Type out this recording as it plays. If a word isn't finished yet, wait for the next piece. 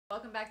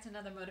Welcome back to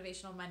another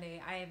Motivational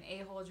Monday. I am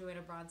A-hole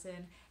Joanna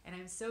Bronson, and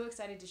I'm so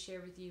excited to share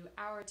with you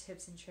our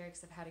tips and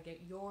tricks of how to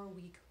get your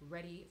week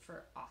ready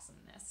for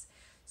awesomeness.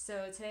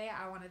 So today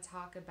I want to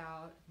talk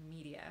about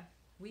media.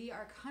 We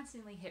are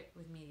constantly hit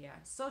with media.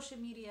 On social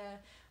media,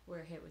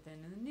 we're hit within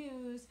the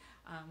news,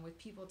 with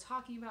people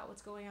talking about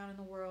what's going on in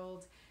the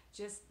world.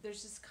 There's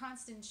this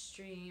constant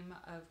stream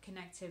of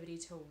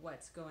connectivity to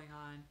what's going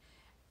on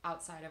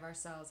outside of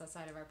ourselves,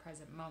 outside of our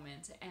present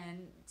moment.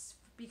 And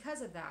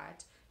because of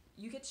that,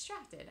 you get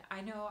distracted.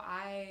 I know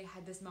I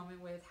had this moment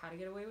with How to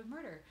Get Away with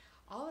Murder.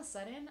 All of a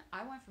sudden,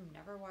 I went from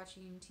never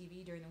watching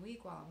TV during the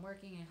week while I'm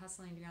working and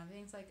hustling doing other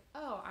things, like,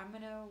 oh, I'm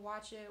going to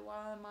watch it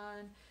while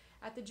I'm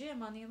at the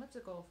gym on the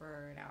elliptical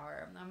for an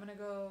hour. I'm going to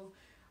go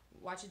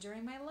watch it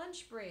during my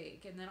lunch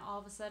break. And then all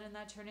of a sudden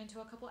that turned into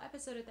a couple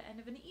episodes at the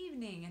end of an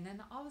evening. And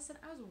then all of a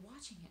sudden I was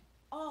watching it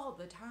all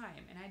the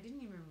time. And I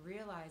didn't even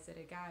realize that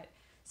it got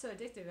so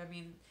addictive. I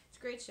mean, it's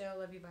a great show.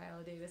 Love you,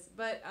 Viola Davis.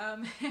 But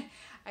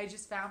I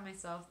just found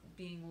myself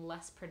being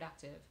less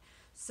productive.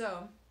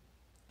 So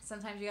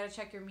sometimes you got to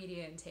check your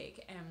media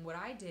intake. And what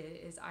I did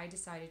is I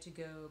decided to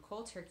go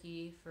cold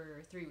turkey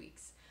for 3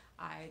 weeks.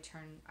 I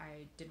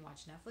didn't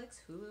watch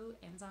Netflix, Hulu,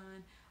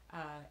 Amazon,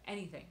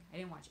 anything. I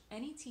didn't watch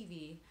any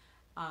TV.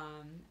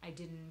 I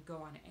didn't go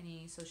on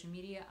any social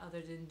media other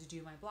than to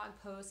do my blog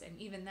posts, and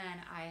even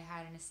then I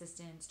had an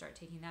assistant start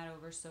taking that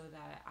over so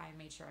that I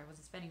made sure I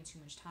wasn't spending too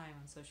much time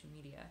on social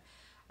media.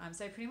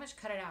 So I pretty much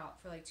cut it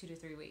out for like 2 to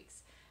 3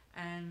 weeks,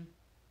 and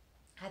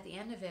at the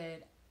end of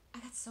it, I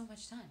got so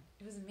much done.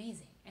 It was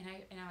amazing, and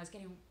I was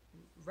getting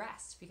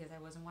rest because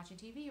I wasn't watching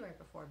TV right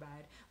before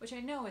bed, which I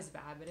know is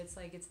bad, but it's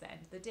like it's the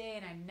end of the day,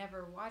 and I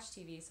never watch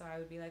TV, so I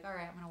would be like, all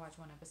right, I'm gonna watch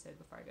one episode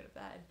before I go to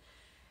bed,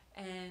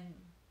 and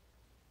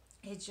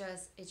it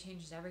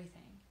changes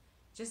everything.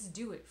 Just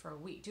do it for a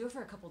week, do it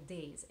for a couple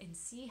days, and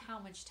see how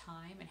much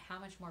time and how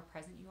much more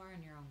present you are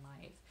in your own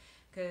life.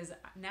 Because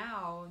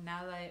now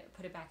that I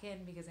put it back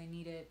in because I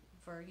need it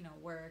for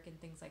work and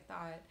things like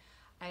that,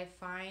 I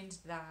find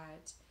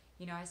that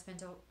I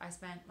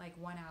spent like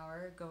 1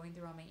 hour going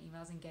through all my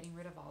emails and getting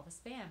rid of all the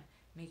spam,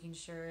 making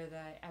sure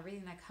that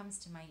everything that comes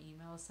to my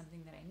email is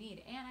something that I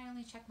need. And I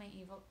don't check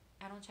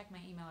my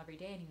email every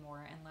day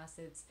anymore unless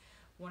it's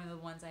one of the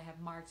ones I have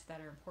marked that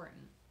are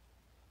important.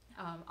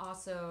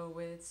 Also,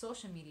 with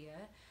social media,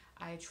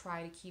 I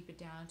try to keep it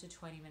down to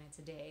 20 minutes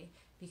a day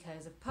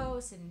because of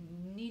posts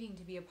and needing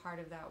to be a part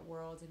of that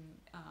world, and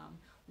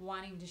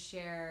wanting to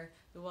share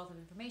the wealth of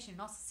information,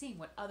 and also seeing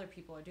what other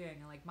people are doing.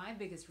 And like, my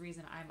biggest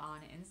reason I'm on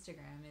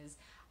Instagram is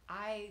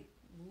I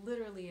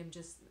literally am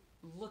just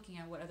looking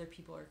at what other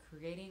people are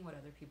creating, what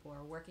other people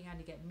are working on,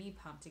 to get me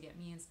pumped, to get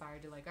me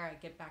inspired to, like, all right,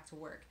 get back to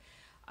work.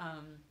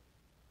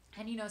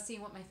 And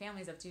seeing what my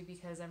family's up to,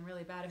 because I'm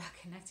really bad about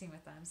connecting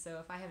with them. So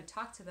if I haven't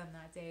talked to them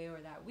that day or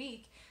that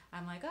week,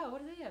 I'm like, oh,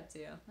 what are they up to?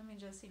 Let me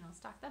just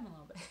stalk them a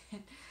little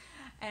bit.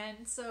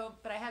 And so,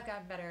 but I have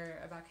gotten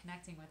better about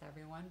connecting with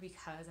everyone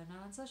because I'm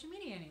not on social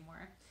media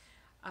anymore.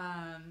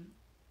 And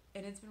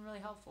it's been really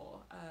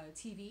helpful.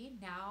 TV,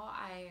 now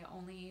I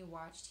only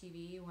watch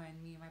TV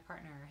when me and my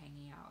partner are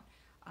hanging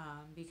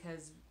out,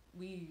 because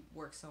we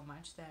work so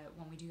much that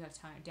when we do have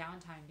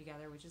downtime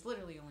together, which is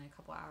literally only a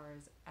couple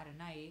hours at a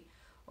night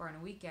or on a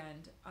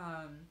weekend,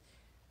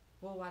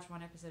 we'll watch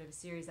one episode of a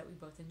series that we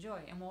both enjoy,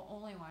 and we'll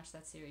only watch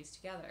that series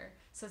together.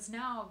 So it's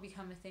now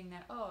become a thing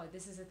that, oh,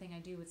 this is a thing I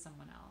do with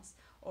someone else,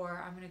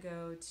 or I'm going to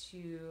go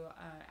to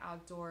an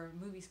outdoor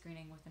movie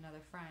screening with another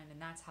friend,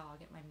 and that's how I'll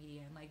get my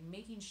media. And like,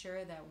 making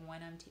sure that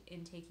when I'm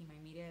intaking my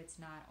media, it's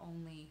not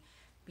only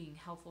being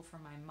helpful for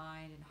my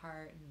mind and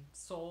heart and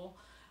soul,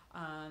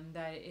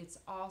 that it's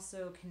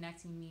also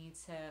connecting me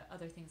to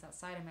other things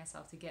outside of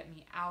myself to get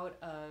me out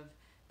of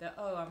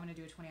I'm going to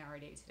do a 20-hour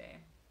day today.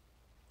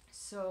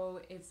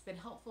 So it's been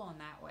helpful in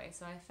that way.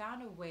 So I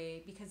found a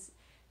way, because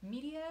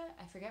media,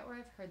 I forget where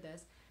I've heard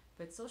this,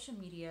 but social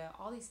media,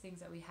 all these things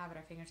that we have at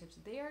our fingertips,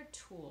 they are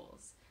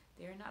tools.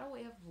 They are not a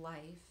way of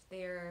life.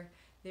 They're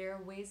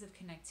ways of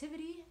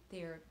connectivity.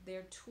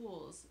 They're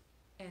tools,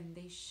 and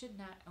they should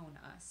not own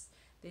us.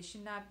 They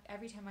should not,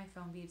 every time my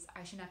phone beeps,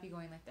 I should not be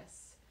going like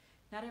this.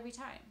 Not every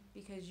time,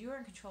 because you are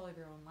in control of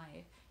your own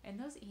life, and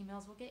those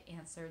emails will get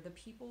answered. The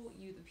people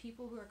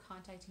who are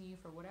contacting you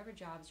for whatever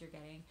jobs you're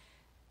getting,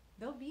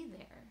 they'll be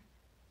there,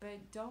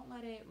 but don't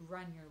let it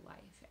run your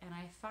life. And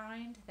I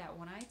find that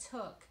when I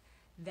took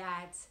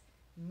that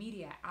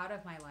media out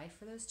of my life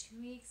for those 2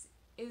 weeks,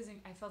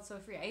 I felt so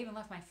free. I even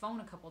left my phone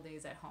a couple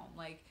days at home.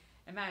 Like,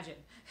 imagine.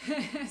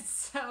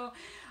 So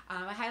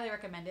I highly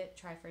recommend it.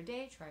 Try it for a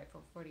day. Try it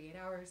for 48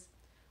 hours.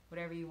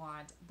 Whatever you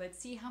want, but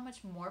see how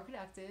much more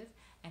productive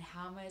and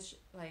how much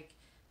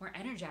more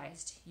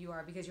energized you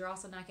are, because you're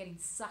also not getting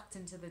sucked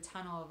into the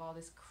tunnel of all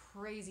these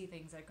crazy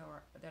things that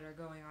are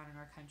going on in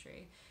our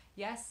country.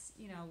 Yes,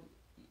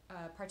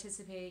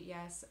 participate.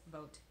 Yes,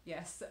 vote.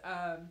 Yes,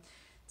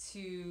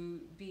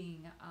 to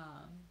being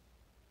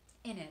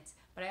in it.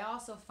 But I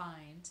also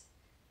find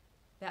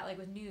that, like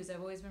with news, I've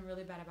always been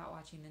really bad about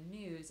watching the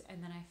news,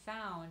 and then I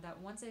found that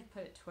once I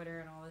put Twitter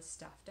and all this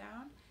stuff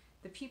down,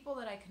 the people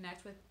that I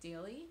connect with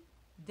daily,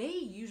 they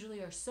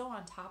usually are so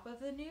on top of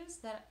the news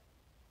that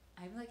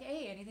I'm like,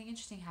 hey, anything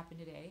interesting happened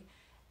today?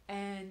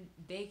 And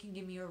they can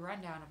give me a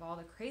rundown of all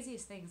the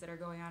craziest things that are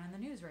going on in the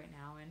news right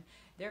now and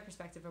their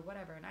perspective or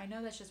whatever. And I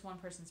know that's just one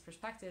person's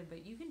perspective,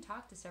 but you can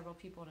talk to several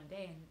people in a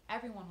day and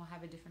everyone will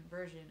have a different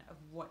version of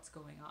what's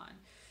going on.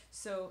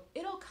 So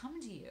it'll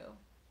come to you.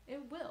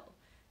 It will.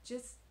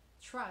 Just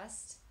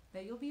trust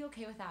that you'll be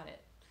okay without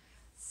it.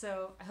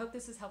 So I hope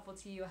this was helpful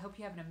to you. I hope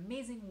you have an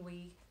amazing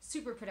week,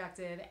 super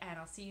productive, and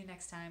I'll see you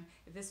next time.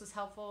 If this was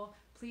helpful,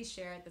 please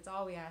share it. That's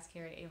all we ask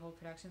here at A-Hole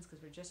Productions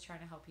because we're just trying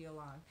to help you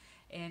along.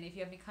 And if you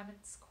have any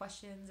comments,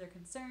 questions, or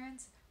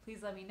concerns,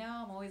 please let me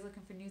know. I'm always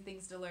looking for new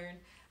things to learn.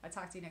 I'll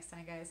talk to you next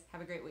time, guys.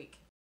 Have a great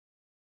week.